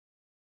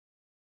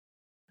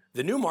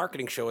The New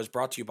Marketing Show is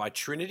brought to you by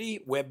Trinity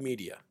Web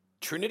Media,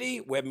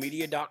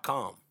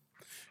 trinitywebmedia.com.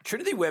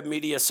 Trinity Web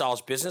Media solves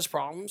business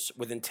problems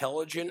with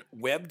intelligent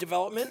web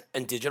development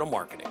and digital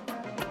marketing.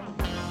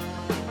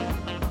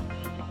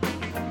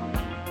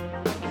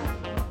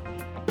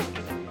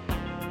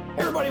 Hey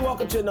everybody,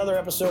 welcome to another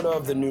episode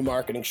of The New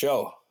Marketing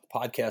Show,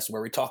 podcast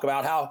where we talk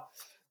about how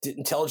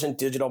intelligent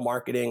digital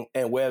marketing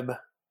and web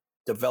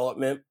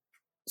development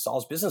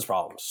solves business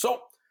problems. So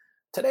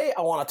today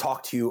I want to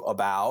talk to you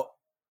about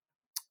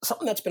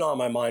something that's been on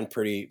my mind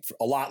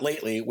a lot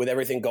lately with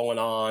everything going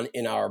on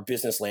in our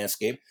business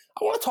landscape.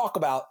 I want to talk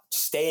about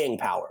staying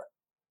power.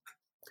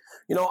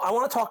 I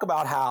want to talk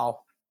about how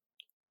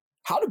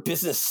do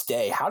business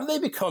stay? How do they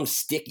become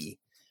sticky?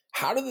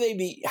 How do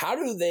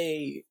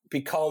they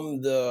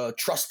become the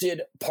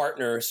trusted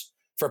partners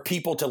for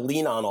people to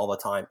lean on all the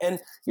time? And,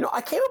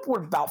 I came up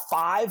with about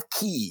 5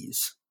 key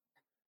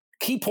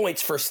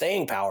points for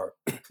staying power.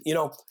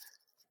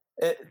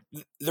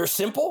 They're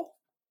simple,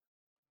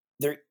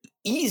 they're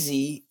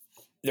easy,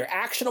 they're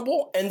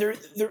actionable, and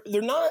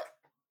they're not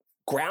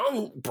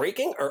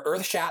groundbreaking or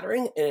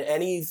earth-shattering in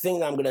anything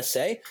that I'm going to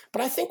say.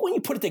 But I think when you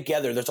put it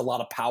together, there's a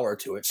lot of power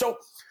to it. So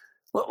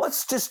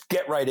let's just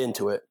get right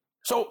into it.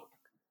 So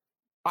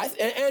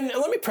and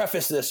let me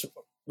preface this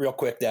real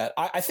quick that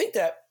I think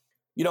that,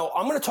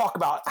 I'm going to talk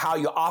about how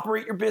you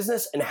operate your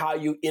business and how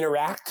you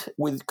interact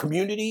with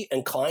community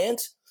and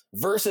clients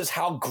versus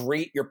how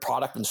great your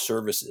product and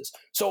service is.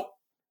 So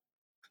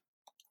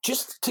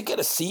just to get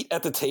a seat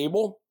at the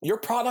table, your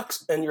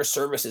products and your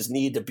services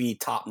need to be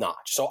top notch.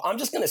 So I'm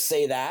just going to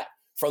say that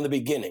from the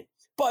beginning.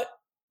 But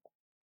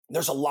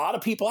there's a lot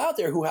of people out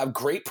there who have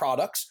great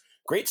products,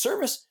 great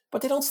service,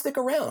 but they don't stick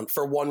around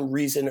for one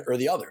reason or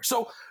the other.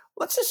 So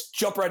let's just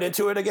jump right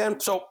into it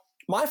again. So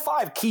my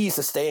 5 keys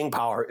to staying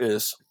power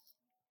is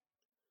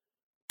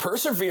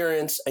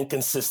perseverance and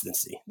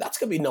consistency. That's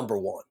going to be number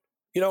 1.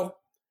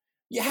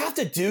 You have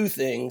to do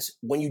things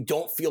when you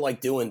don't feel like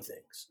doing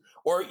things.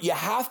 Or you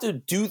have to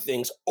do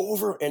things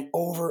over and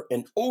over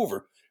and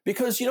over.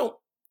 Because,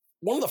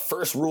 one of the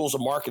first rules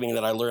of marketing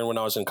that I learned when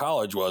I was in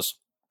college was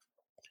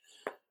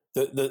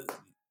the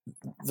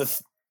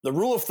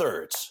rule of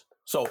thirds.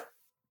 So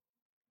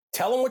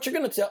tell them what you're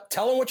going to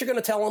tell them what you're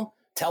going to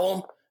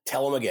tell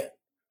them again.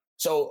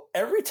 So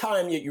every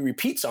time you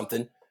repeat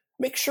something,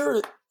 make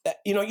sure that,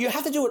 you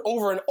have to do it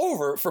over and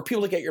over for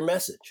people to get your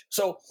message.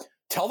 So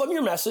tell them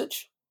your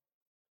message,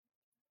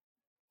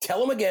 tell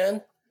them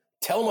again,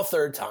 tell them a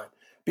third time.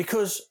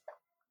 Because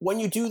when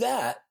you do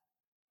that,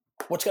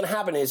 what's going to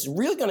happen is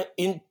really going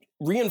to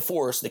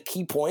reinforce the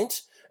key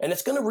points, and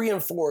it's going to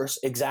reinforce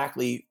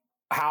exactly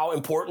how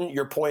important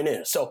your point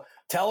is. So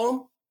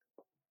tell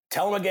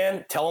them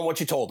again, tell them what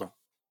you told them.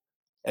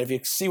 And if you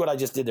see what I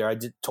just did there,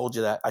 told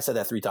you that. I said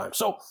that 3 times.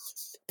 So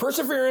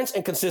perseverance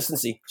and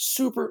consistency,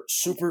 super,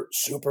 super,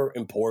 super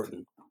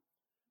important.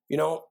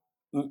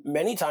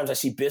 Many times I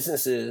see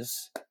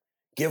businesses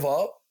give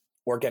up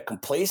or get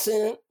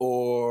complacent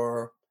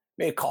or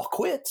maybe call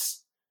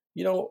quits,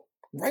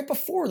 right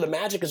before the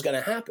magic is going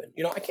to happen.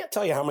 I can't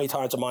tell you how many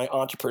times in my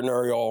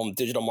entrepreneurial and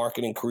digital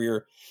marketing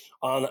career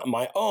on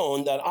my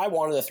own that I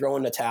wanted to throw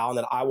in the towel and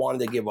that I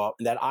wanted to give up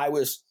and that I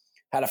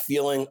had a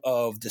feeling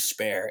of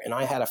despair. And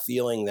I had a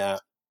feeling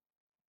that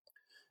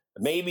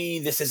maybe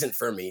this isn't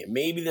for me.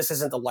 Maybe this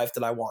isn't the life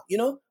that I want.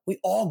 We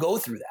all go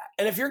through that.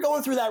 And if you're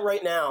going through that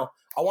right now,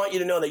 I want you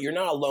to know that you're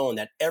not alone,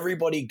 that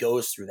everybody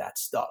goes through that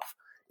stuff.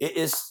 It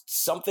is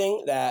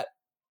something that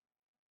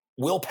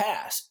will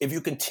pass if you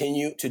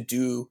continue to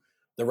do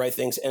the right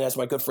things. And as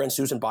my good friend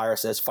Susan Byer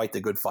says, fight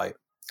the good fight.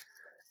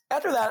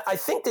 After that, I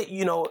think that,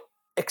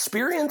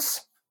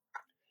 experience,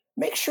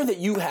 make sure that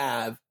you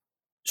have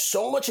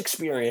so much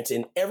experience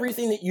in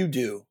everything that you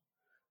do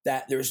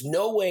that there's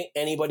no way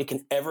anybody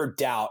can ever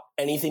doubt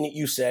anything that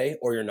you say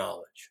or your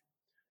knowledge.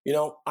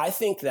 I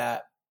think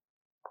that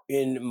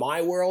in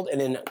my world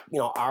and in,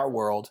 our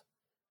world,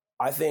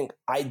 I think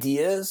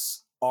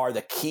ideas are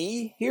the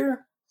key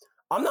here.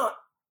 I'm not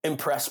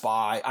impressed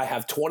by, I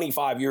have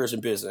 25 years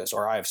in business,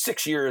 or I have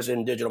 6 years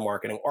in digital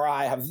marketing, or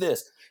I have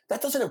this.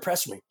 That doesn't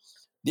impress me.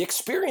 The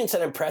experience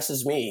that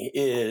impresses me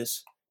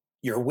is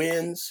your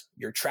wins,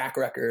 your track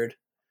record,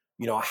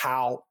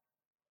 how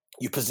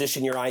you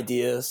position your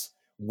ideas,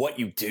 what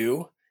you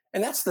do.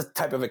 And that's the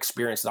type of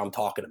experience that I'm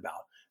talking about.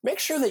 Make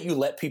sure that you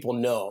let people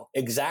know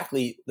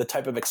exactly the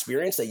type of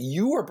experience that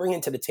you are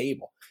bringing to the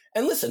table.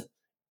 And listen,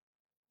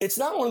 it's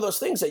not one of those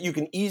things that you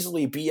can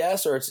easily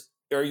BS or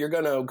you're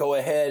going to go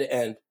ahead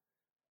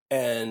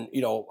and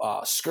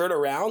skirt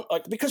around,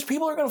 because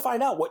people are going to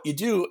find out what you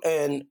do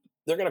and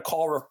they're going to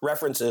call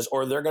references,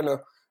 or they're going to,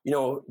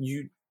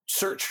 you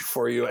search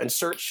for you and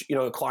search,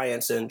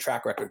 clients and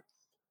track record.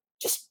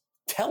 Just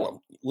tell them,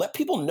 let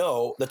people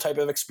know the type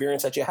of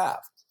experience that you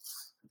have.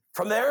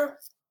 From there,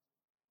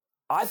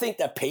 I think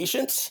that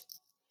patience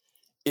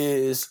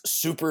is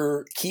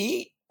super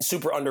key,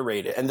 super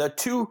underrated. And the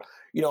two,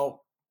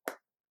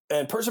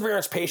 and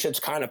perseverance,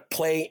 patience kind of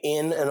play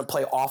in and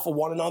play off of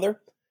one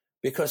another,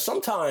 because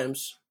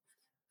sometimes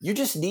you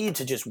just need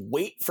to just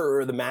wait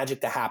for the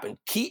magic to happen.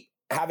 Keep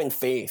having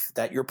faith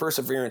that your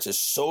perseverance is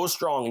so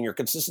strong and your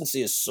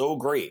consistency is so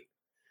great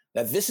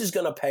that this is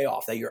going to pay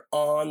off, that you're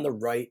on the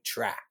right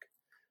track.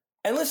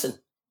 And listen,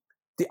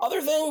 the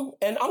other thing,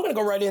 and I'm going to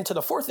go right into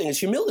the fourth thing, is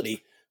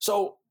humility.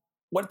 So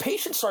when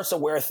patience starts to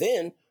wear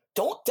thin,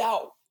 don't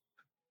doubt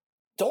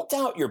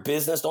your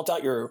business, don't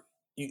doubt your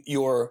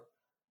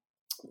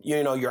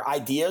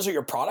ideas or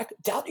your product,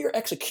 doubt your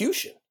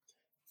execution.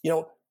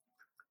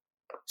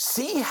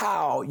 See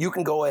how you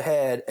can go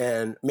ahead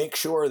and make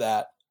sure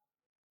that,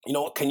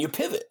 can you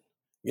pivot?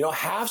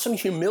 Have some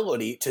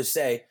humility to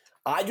say,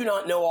 I do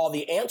not know all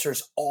the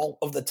answers all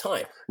of the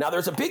time. Now,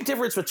 there's a big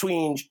difference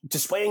between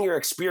displaying your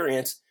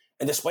experience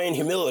and displaying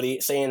humility,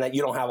 saying that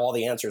you don't have all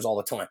the answers all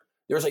the time.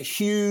 There's a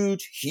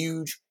huge,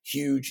 huge,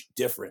 huge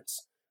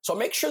difference. So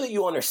make sure that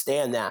you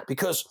understand that,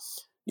 because,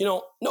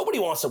 nobody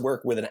wants to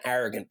work with an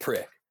arrogant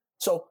prick.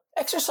 So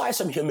exercise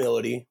some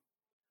humility.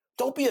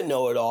 Don't be a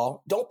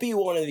know-it-all. Don't be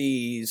one of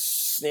these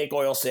snake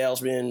oil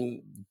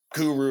salesmen,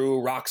 guru,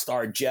 rock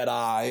star,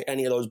 Jedi,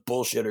 any of those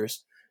bullshitters.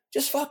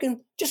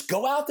 Just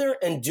go out there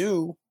and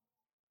do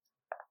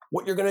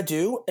what you're going to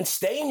do and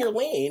stay in your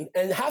lane,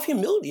 and have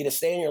humility to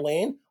stay in your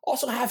lane.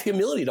 Also have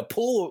humility to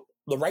pull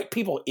the right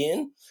people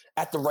in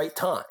at the right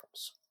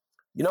times.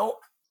 The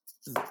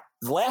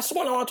last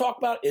one I want to talk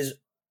about is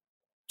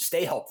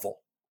stay helpful.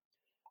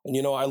 And,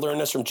 I learned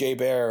this from Jay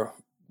Baer,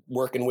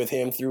 working with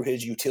him through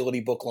his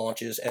utility book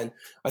launches. And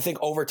I think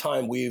over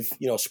time we've,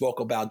 spoke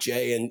about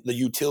Jay and the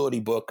utility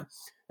book.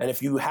 And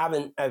if you have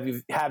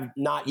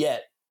not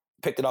yet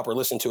picked it up or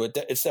listened to it,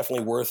 it's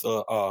definitely worth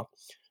a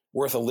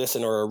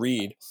listen or a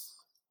read.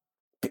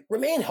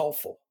 Remain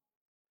helpful.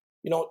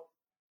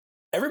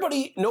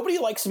 Nobody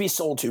likes to be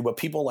sold to, but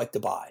people like to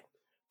buy.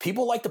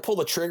 People like to pull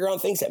the trigger on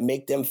things that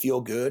make them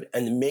feel good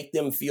and make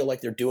them feel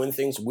like they're doing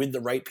things with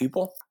the right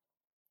people.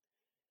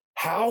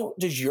 How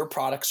does your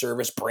product,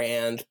 service,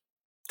 brand,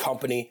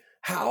 company,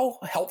 how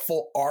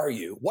helpful are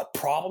you? What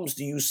problems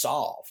do you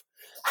solve?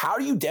 How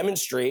do you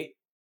demonstrate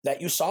that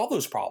you solve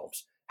those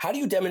problems? How do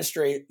you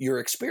demonstrate your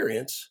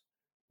experience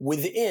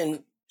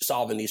within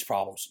solving these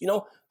problems?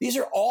 These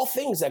are all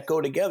things that go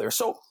together.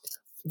 So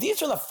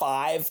these are the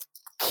 5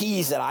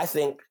 keys that I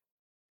think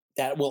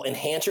that will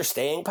enhance your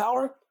staying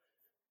power.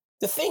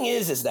 The thing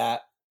is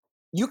that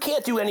you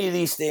can't do any of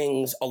these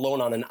things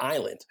alone on an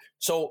island.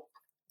 So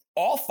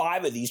all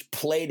 5 of these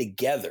play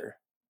together.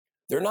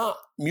 They're not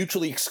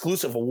mutually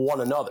exclusive of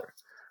one another.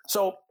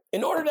 So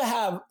in order to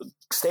have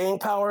staying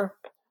power,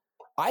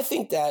 I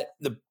think that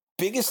the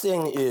biggest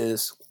thing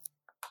is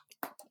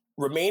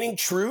remaining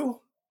true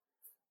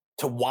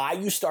to why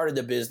you started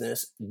the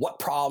business, what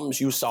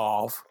problems you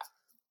solve,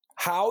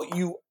 how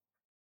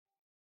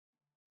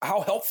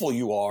helpful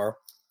you are,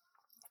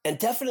 and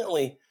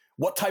definitely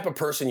what type of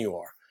person you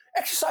are.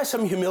 Exercise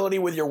some humility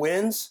with your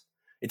wins.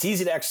 It's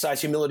easy to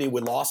exercise humility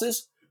with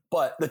losses,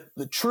 but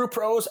the true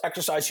pros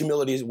exercise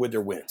humility with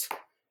their wins.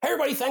 Hey,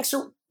 everybody, thanks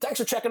for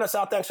checking us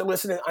out. Thanks for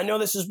listening. I know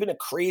this has been a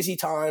crazy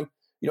time.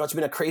 It's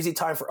been a crazy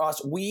time for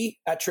us. We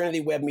at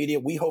Trinity Web Media,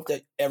 we hope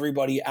that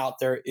everybody out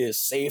there is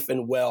safe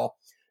and well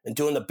and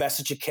doing the best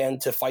that you can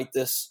to fight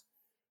this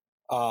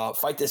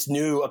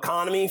new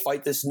economy,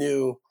 fight this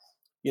new,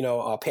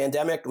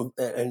 pandemic,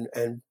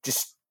 and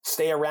just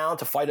stay around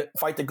to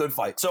fight the good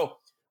fight. So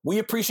we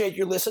appreciate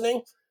you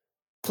listening.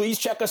 Please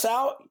check us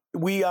out.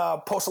 We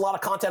post a lot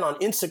of content on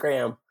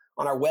Instagram,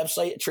 on our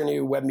website at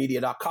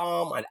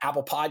trinitywebmedia.com, on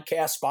Apple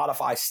Podcasts,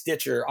 Spotify,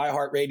 Stitcher,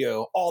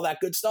 iHeartRadio, all that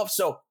good stuff.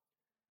 So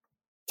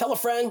tell a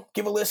friend,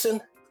 give a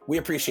listen. We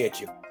appreciate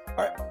you. All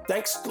right.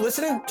 Thanks for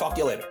listening. Talk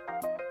to you later.